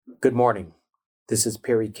Good morning. This is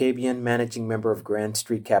Perry Cabian, Managing Member of Grand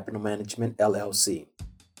Street Capital Management, LLC.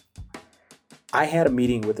 I had a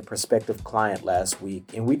meeting with a prospective client last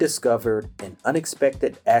week, and we discovered an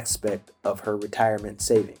unexpected aspect of her retirement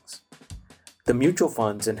savings. The mutual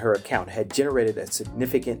funds in her account had generated a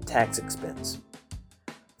significant tax expense.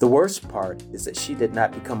 The worst part is that she did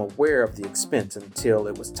not become aware of the expense until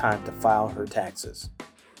it was time to file her taxes.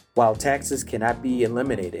 While taxes cannot be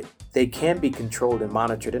eliminated, they can be controlled and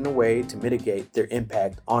monitored in a way to mitigate their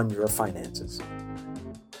impact on your finances.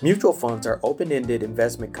 Mutual funds are open-ended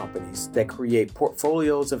investment companies that create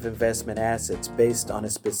portfolios of investment assets based on a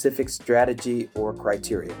specific strategy or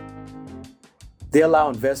criteria. They allow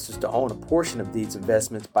investors to own a portion of these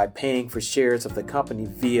investments by paying for shares of the company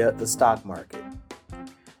via the stock market.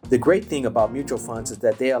 The great thing about mutual funds is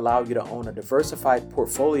that they allow you to own a diversified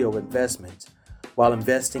portfolio of investments while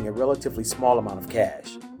investing a relatively small amount of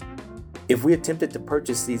cash. If we attempted to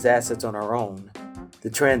purchase these assets on our own, the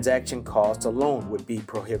transaction cost alone would be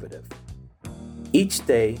prohibitive. Each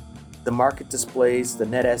day, the market displays the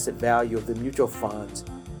net asset value of the mutual funds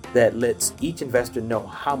that lets each investor know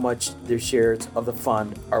how much their shares of the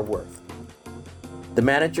fund are worth. The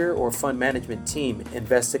manager or fund management team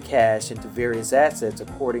invests the cash into various assets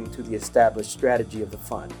according to the established strategy of the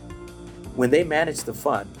fund. When they manage the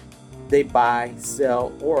fund, they buy,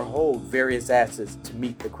 sell, or hold various assets to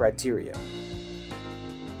meet the criteria.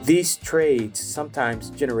 These trades sometimes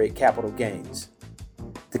generate capital gains.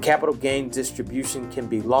 The capital gain distribution can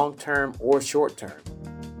be long-term or short-term.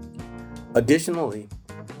 Additionally,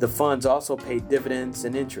 the funds also pay dividends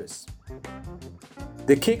and interest.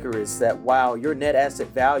 The kicker is that while your net asset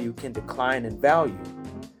value can decline in value,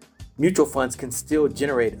 mutual funds can still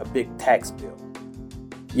generate a big tax bill.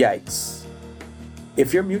 Yikes.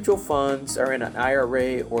 If your mutual funds are in an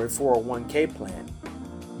IRA or a 401k plan,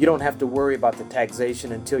 you don't have to worry about the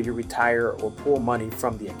taxation until you retire or pull money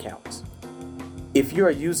from the accounts. If you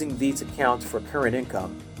are using these accounts for current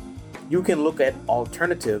income, you can look at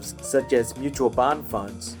alternatives such as mutual bond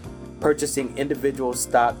funds, purchasing individual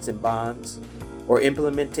stocks and bonds, or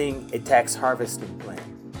implementing a tax harvesting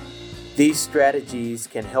plan. These strategies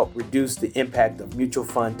can help reduce the impact of mutual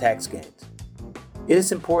fund tax gains. It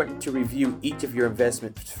is important to review each of your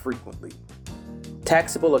investments frequently.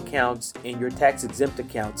 Taxable accounts and your tax-exempt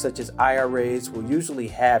accounts, such as IRAs, will usually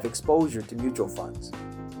have exposure to mutual funds.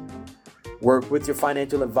 Work with your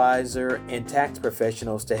financial advisor and tax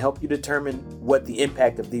professionals to help you determine what the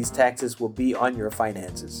impact of these taxes will be on your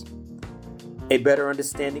finances. A better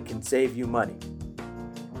understanding can save you money.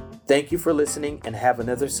 Thank you for listening and have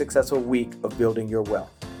another successful week of building your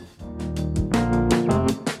wealth.